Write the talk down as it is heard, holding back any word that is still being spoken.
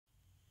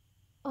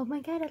Oh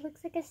my god, it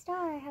looks like a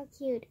star. How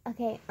cute.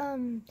 Okay,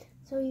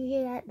 so you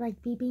hear that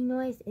like beeping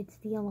noise? It's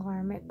the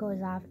alarm. It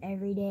goes off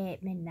every day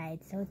at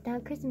midnight. So it's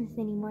not Christmas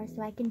anymore,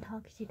 so I can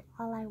talk shit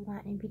all I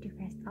want and be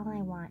depressed all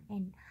I want,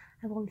 and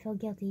I won't feel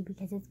guilty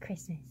because it's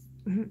Christmas.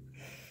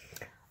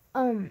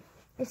 um,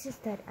 it's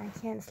just that I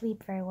can't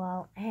sleep very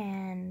well,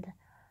 and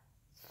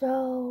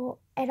so,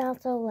 and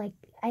also like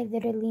I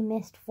literally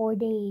missed 4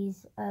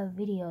 days of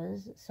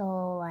videos,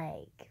 so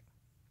like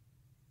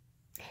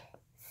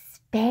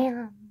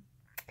spam.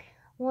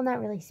 Well,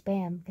 not really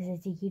spam because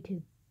it's a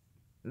YouTube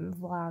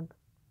vlog.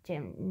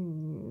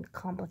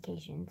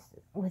 Complications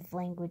with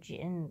language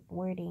and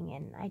wording,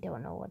 and I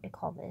don't know what to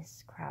call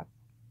this crap.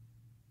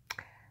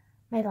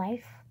 My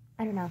life?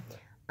 I don't know.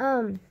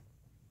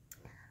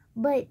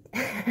 But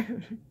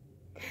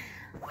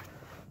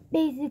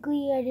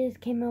basically, I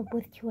just came up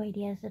with 2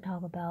 ideas to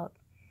talk about.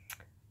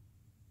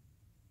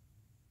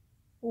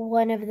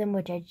 One of them,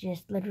 which I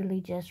just literally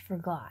just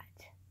forgot.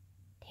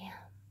 Damn.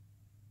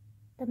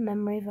 The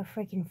memory of a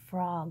freaking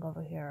frog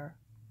over here.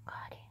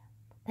 God.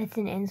 That's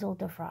an insult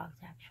to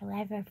frogs, actually. I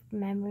have a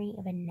memory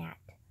of a gnat.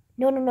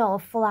 No, a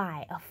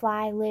fly. A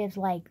fly lives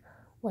like,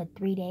 what,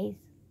 3 days?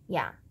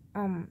 Yeah.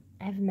 I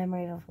have a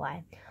memory of a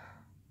fly.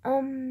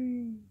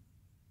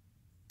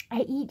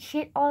 I eat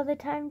shit all the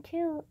time,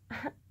 too.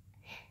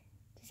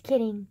 Just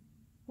kidding.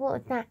 Well,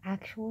 it's not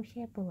actual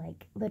shit, but,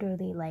 like,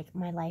 literally, like,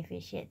 my life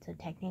is shit, so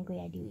technically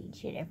I do eat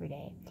shit every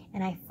day.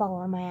 And I fall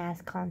on my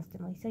ass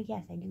constantly, so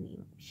yes, I do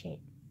eat shit.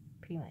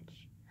 Pretty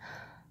much.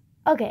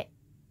 Okay.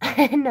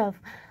 Enough.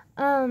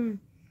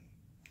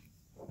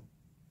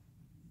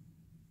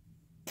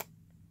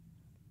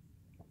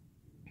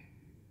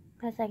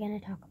 What was I gonna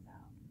talk about?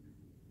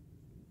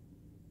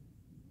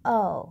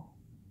 Oh.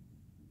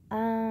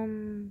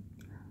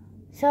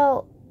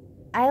 So,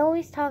 I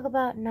always talk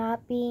about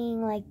not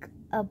being, like,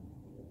 a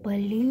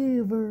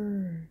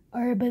believer.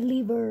 Or a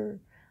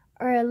believer.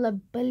 Or a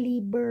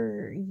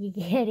believer. You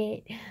get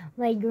it?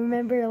 Like,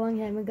 remember a long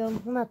time ago?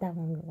 Well, not that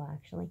long ago,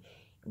 actually.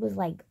 It was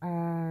like,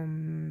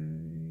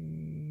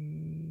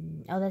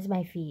 oh, that's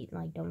my feet.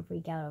 Like, don't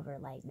freak out over,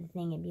 like, the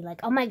thing and be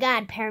like, oh my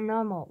god,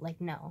 paranormal. Like,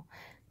 no.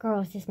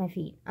 Girl, it's just my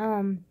feet.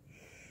 What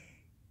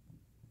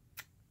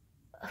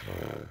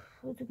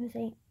was I gonna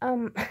say?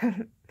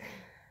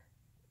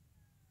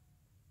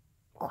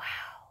 Wow.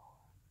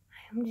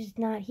 I'm just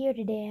not here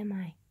today, am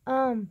I?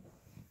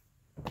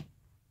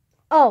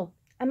 Oh,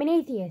 I'm an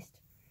atheist.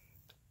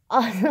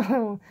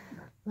 Also,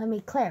 let me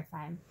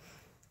clarify.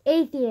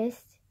 Atheism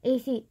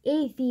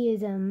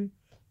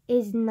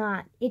is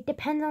not, it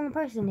depends on the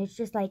person. It's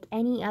just like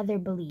any other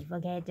belief,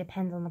 okay? It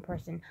depends on the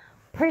person.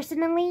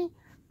 Personally,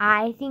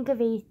 I think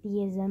of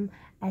atheism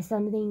as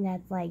something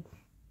that's like,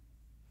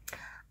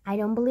 I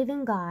don't believe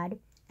in God,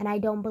 and I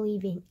don't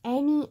believe in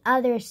any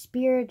other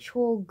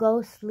spiritual,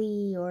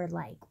 ghostly, or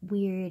like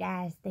weird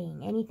ass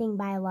thing. Anything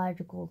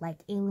biological, like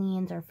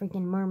aliens or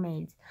freaking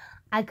mermaids,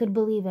 I could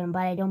believe in,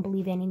 but I don't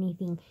believe in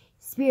anything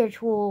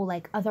spiritual,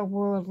 like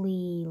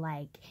otherworldly,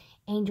 like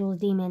angels,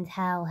 demons,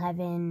 hell,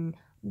 heaven,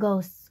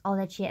 ghosts, all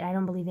that shit. I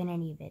don't believe in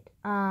any of it.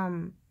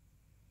 I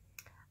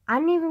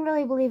don't even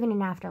really believe in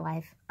an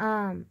afterlife.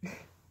 And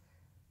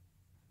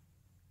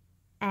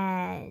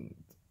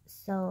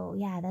so,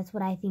 yeah, that's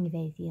what I think of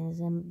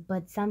atheism.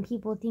 But some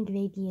people think of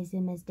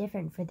atheism as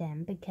different for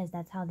them because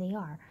that's how they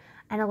are.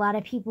 And a lot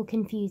of people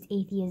confuse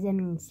atheism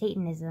and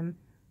Satanism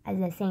as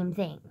the same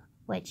thing,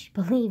 which,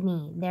 believe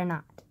me, they're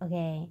not,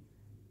 okay?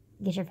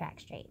 Get your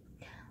facts straight.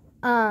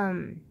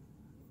 So,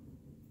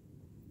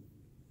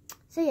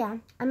 yeah,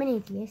 I'm an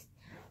atheist.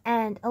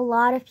 And a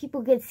lot of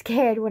people get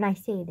scared when I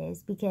say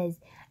this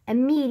because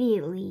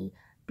immediately,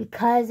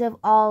 because of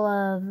all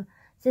of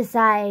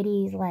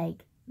society's,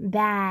 like,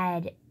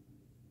 bad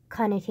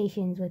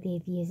connotations with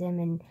atheism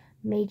and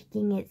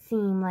making it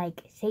seem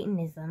like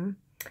Satanism,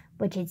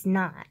 which it's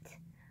not.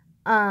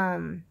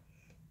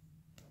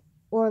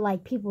 Or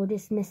like people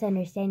just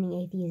misunderstanding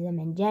atheism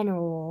in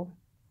general.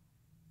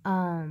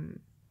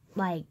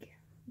 Like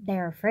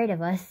they're afraid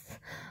of us.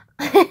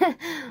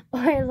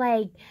 Or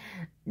like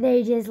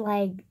they just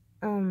like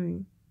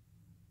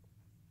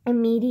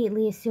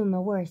immediately assume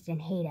the worst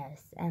and hate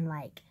us and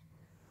like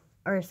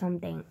or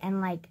something. And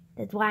like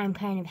that's why I'm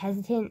kind of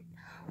hesitant.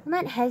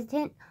 Well, not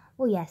hesitant.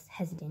 Well, yes,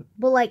 hesitant.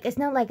 But like it's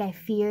not like I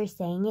fear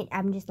saying it.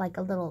 I'm just like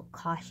a little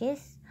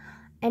cautious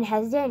and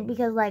hesitant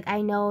because like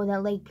I know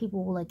that like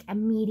people will like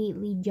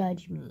immediately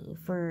judge me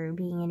for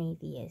being an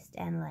atheist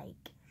and like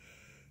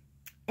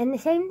and the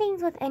same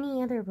things with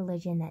any other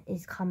religion that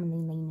is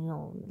commonly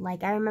known.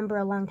 Like I remember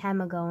a long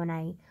time ago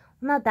when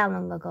not that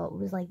long ago, it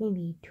was like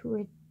maybe 2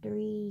 or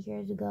 3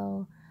 years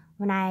ago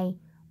when I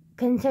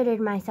considered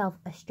myself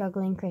a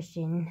struggling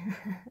Christian.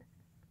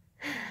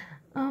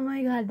 Oh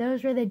my god,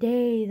 those were the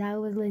days I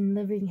was in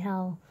living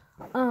hell.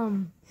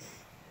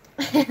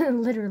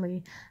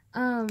 Literally.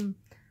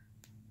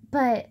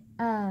 But,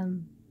 I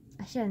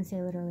shouldn't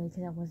say literally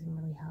because that wasn't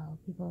really hell.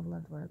 People have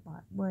lived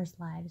worse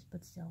lives,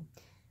 but still,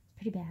 it's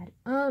pretty bad.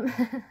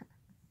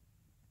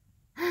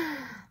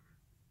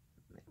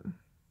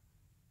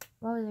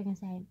 What was I gonna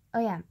say? Oh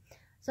yeah.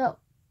 So,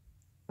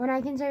 when I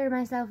considered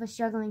myself a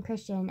struggling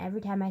Christian,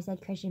 every time I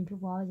said Christian,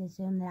 people always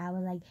assumed that I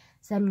was like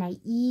some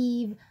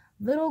naive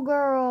little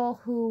girl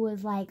who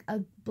was like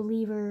a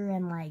believer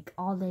and like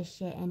all this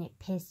shit, and it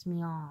pissed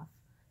me off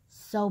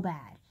so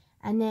bad.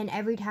 And then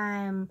every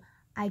time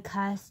I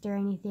cussed or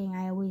anything,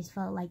 I always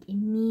felt like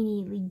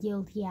immediately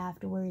guilty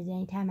afterwards.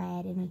 Anytime I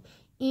had any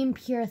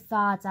impure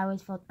thoughts, I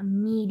always felt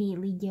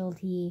immediately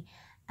guilty.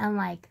 And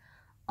like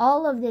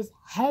all of this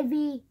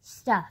heavy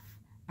stuff,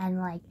 and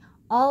like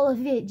all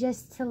of it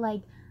just to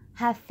like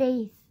have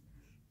faith,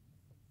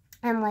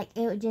 and like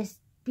it just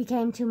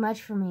became too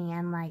much for me.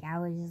 And like I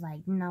was just like,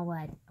 you know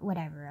what,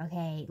 whatever,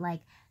 okay,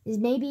 like this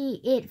may be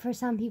it for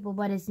some people,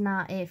 but it's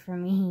not it for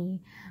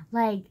me.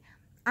 Like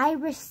I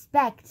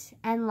respect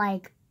and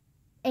like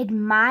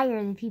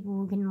admire the people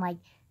who can like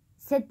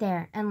sit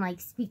there and like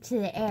speak to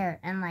the air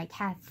and like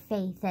have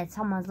faith that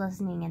someone's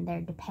listening and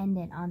they're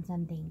dependent on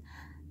something.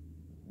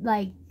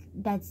 Like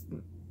that's,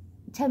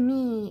 to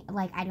me,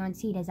 like I don't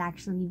see it as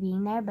actually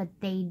being there, but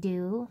they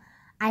do.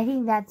 I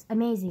think that's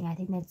amazing. I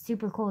think that's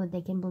super cool that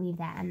they can believe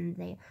that, and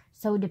they're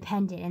so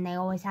dependent, and they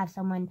always have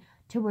someone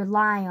to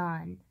rely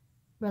on,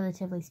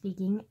 relatively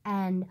speaking.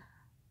 And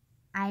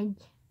I've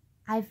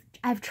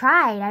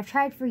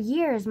tried for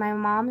years. My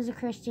mom is a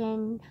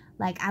Christian.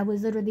 Like I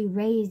was literally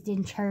raised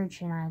in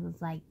church, and I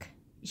was like,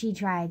 she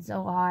tried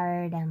so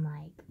hard, and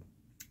like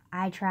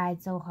I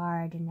tried so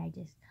hard, and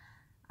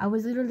I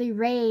was literally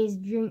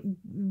raised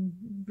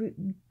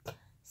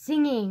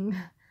singing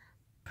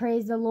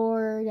praise the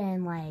Lord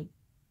and like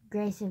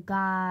grace of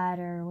God,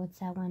 or what's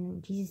that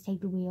one, Jesus take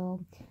the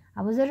wheel.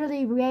 I was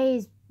literally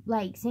raised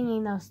like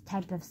singing those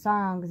types of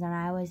songs, and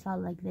I always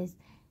felt like this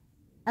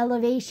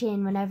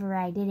elevation whenever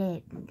I did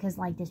it, because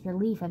like this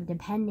relief of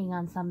depending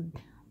on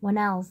someone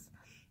else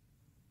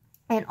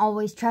and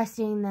always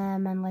trusting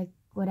them and like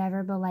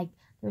whatever. But like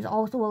there's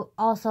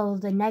also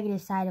the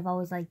negative side of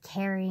always like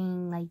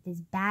carrying like this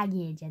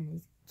baggage and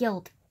this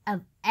guilt of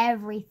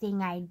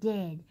everything I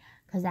did,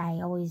 because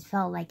I always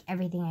felt like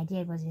everything I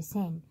did was a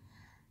sin.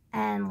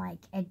 And like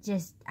I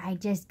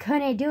just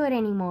couldn't do it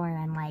anymore.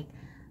 And like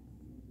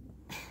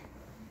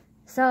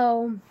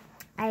so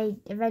I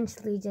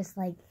eventually just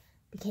like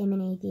became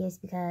an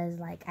atheist, because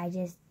like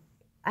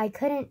I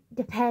couldn't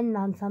depend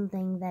on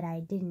something that I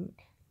didn't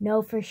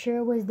know for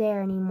sure was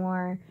there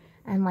anymore.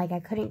 And like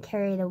I couldn't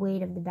carry the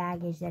weight of the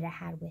baggage that I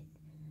had with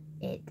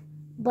it.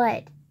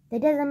 But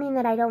that doesn't mean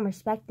that I don't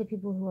respect the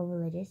people who are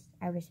religious.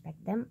 I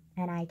respect them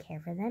and I care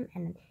for them,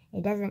 and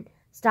it doesn't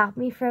stop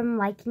me from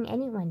liking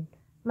anyone.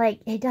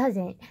 Like it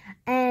doesn't.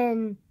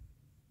 And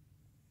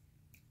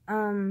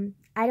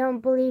I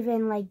don't believe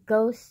in like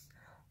ghosts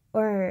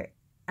or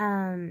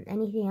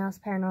anything else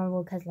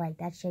paranormal, because like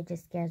that shit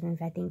just scares me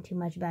if I think too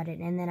much about it.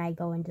 And then I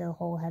go into the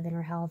whole heaven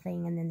or hell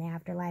thing, and then the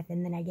afterlife,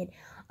 and then I get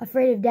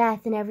afraid of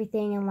death and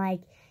everything, and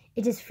like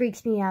it just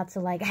freaks me out. So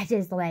like I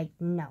just like,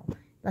 no,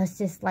 let's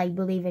just like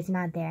believe it's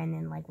not there, and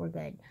then like we're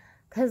good.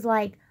 Because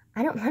like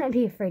I don't want to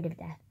be afraid of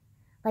death.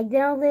 Like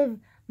then I'll live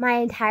my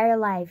entire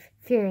life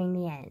fearing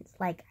the ends.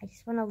 Like I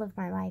just want to live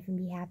my life and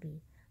be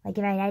happy. Like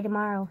if I die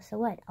tomorrow, so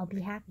what? I'll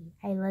be happy.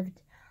 I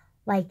lived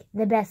like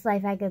the best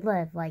life I could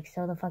live. Like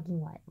so the fucking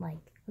what? Like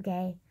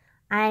okay,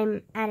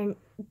 I'm at a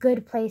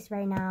good place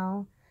right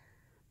now.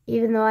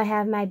 Even though I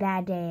have my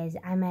bad days,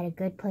 I'm at a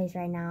good place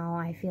right now.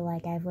 I feel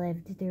like I've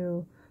lived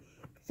through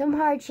some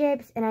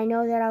hardships, and I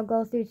know that I'll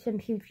go through some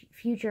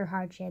future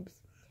hardships,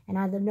 and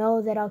I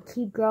know that I'll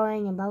keep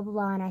growing and blah blah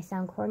blah. And I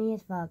sound corny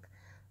as fuck,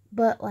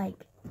 but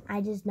like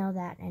I just know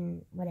that,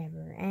 and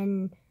whatever.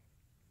 And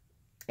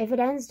if it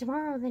ends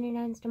tomorrow, then it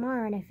ends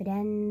tomorrow. And if it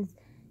ends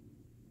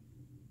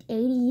 80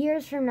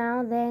 years from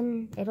now,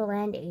 then it'll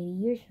end 80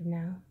 years from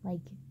now. Like,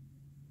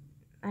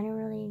 I don't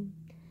really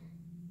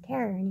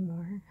care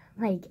anymore.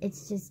 Like,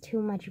 it's just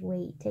too much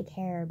weight to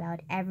care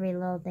about every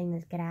little thing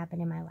that's gonna happen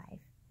in my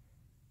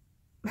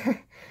life.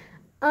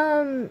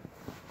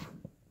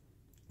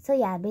 So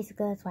yeah,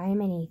 basically that's why I'm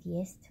an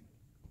atheist.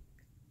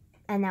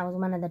 And that was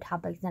one of the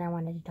topics that I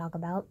wanted to talk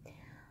about,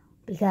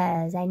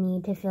 because I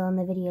need to fill in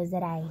the videos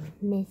that I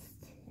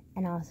missed,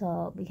 and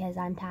also because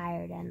I'm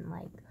tired and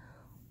like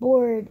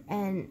bored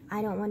and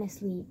I don't want to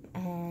sleep,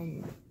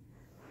 and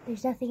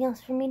there's nothing else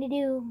for me to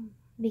do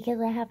because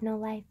I have no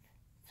life.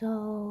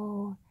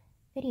 So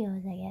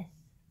videos, I guess.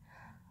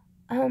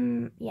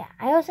 Yeah,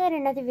 I also had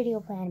another video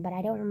planned, but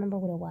I don't remember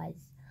what it was.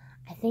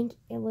 I think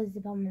it was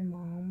about my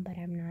mom, but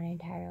I'm not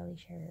entirely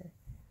sure,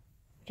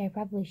 which I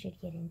probably should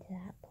get into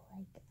that, but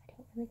like I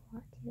don't really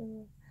want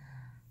to.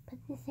 But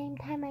at the same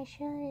time, I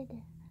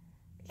should,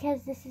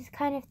 because this is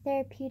kind of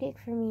therapeutic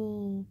for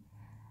me.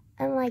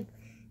 And like,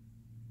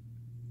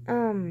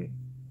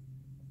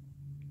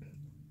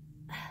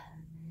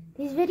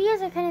 these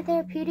videos are kind of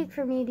therapeutic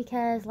for me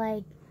because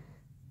like,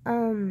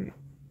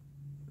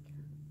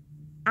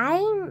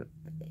 I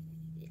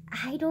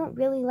don't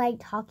really like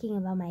talking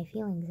about my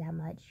feelings that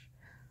much.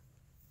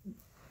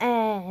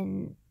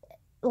 And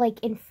like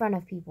in front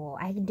of people,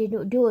 I can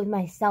do it with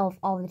myself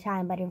all the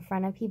time, but in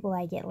front of people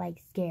I get like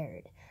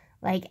scared.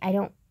 Like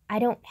I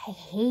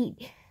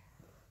hate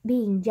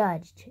being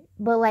judged.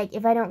 But, like,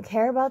 if I don't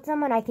care about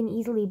someone, I can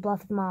easily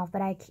bluff them off.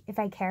 But if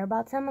I care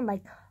about someone,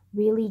 like,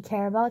 really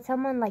care about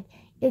someone, like,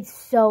 it's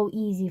so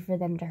easy for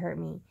them to hurt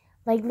me.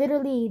 Like,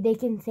 literally, they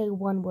can say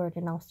one word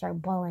and I'll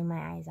start bawling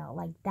my eyes out.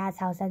 Like, that's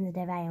how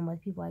sensitive I am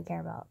with people I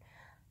care about.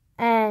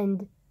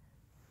 And,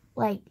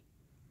 like,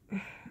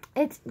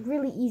 it's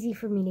really easy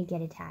for me to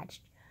get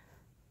attached.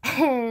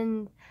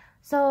 And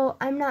so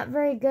I'm not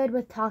very good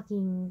with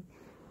talking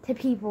to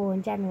people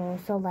in general.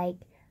 So, like,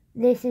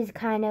 this is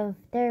kind of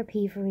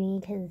therapy for me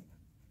because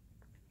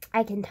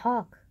I can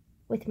talk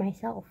with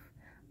myself,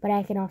 but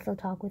I can also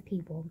talk with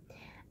people.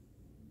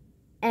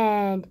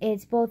 And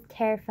it's both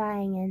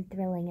terrifying and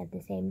thrilling at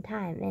the same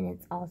time. And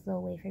it's also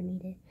a way for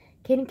me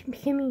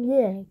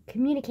to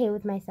communicate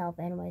with myself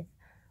and with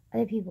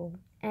other people.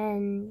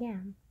 And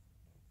yeah.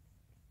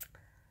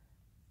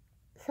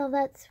 So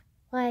that's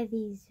why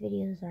these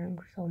videos are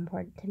so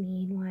important to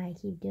me and why I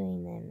keep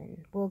doing them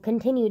and will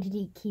continue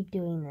to keep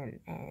doing them.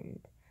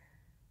 And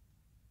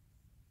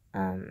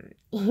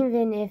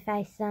even if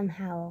I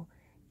somehow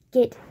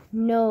get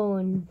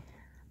known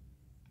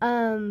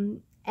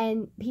and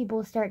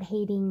people start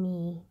hating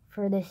me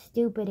for the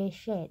stupidest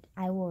shit,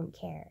 I won't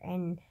care.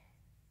 And,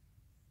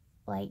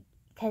 like,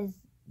 because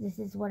this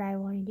is what I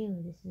want to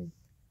do. This is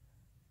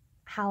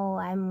how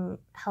I'm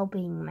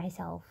helping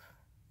myself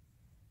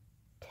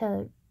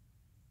to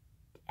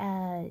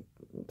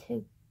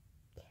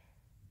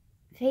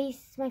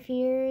face my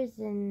fears.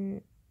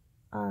 And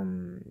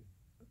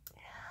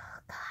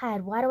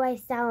God, why do I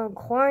sound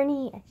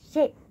corny as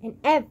shit in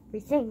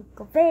every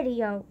single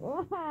video?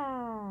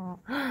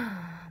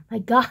 My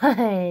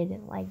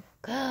God, like,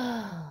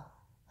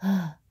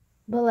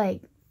 but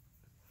like,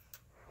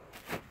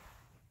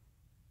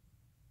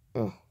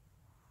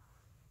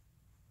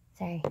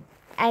 sorry,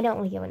 I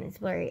don't like it when it's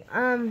blurry.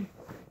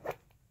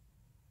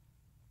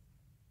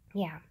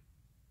 Yeah.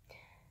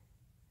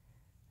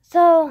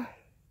 So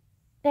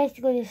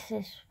basically, this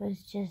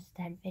was just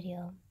that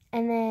video,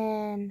 and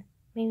then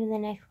maybe the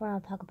next one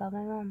I'll talk about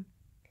my mom.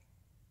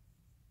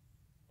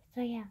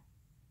 So yeah.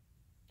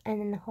 And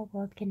then the whole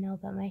world can know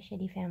about my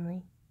shitty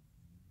family.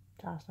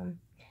 It's awesome.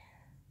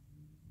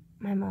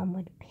 My mom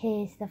would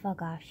piss the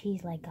fuck off.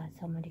 She's like got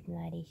so much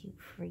anxiety. She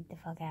freaked the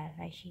fuck out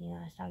if she knew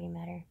I was talking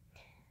about her.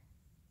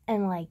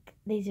 And like,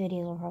 these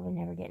videos will probably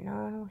never get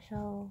known,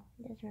 so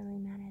it doesn't really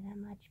matter that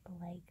much.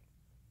 But like,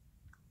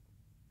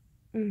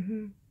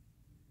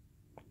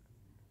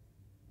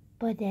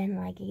 But then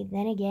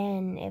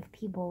again, if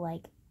people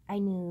like I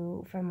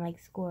knew from like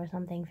school or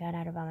something found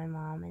out about my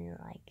mom and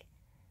like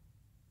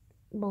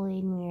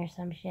bullied me or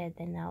some shit,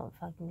 then that would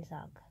fucking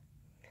suck.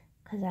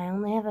 Cause I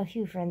only have a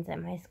few friends at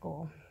my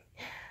school.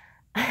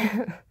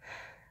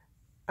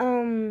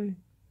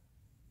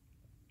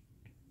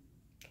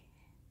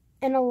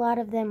 And a lot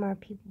of them are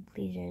people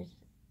pleasers,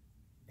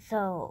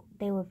 so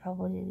they would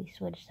probably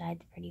switch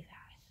sides pretty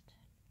fast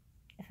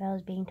if I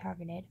was being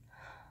targeted.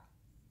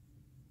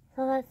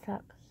 So that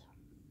sucks.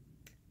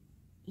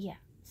 Yeah,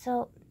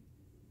 so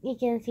you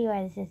can see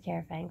why this is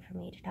terrifying for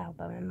me to talk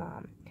about my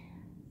mom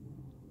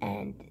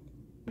and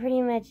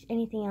pretty much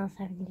anything else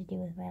having to do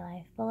with my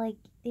life. But like,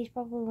 these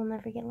probably will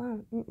never get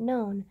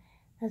known.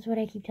 That's what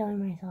I keep telling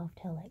myself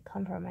to like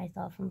comfort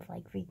myself from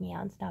like freaking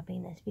out and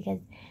stopping this,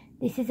 because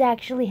this is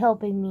actually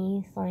helping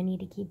me, so I need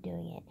to keep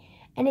doing it.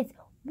 And it's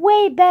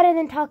way better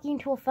than talking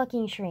to a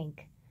fucking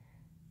shrink.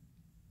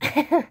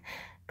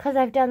 Because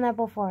I've done that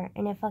before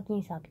and it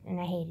fucking sucked and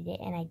I hated it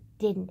and I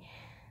didn't.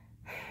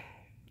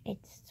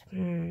 Let's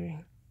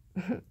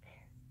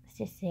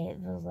just say it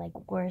was like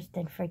worse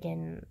than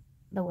freaking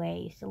the way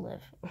I used to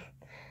live.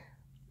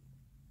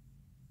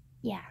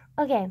 Yeah,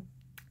 okay.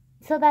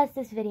 So that's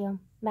this video.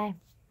 Bye.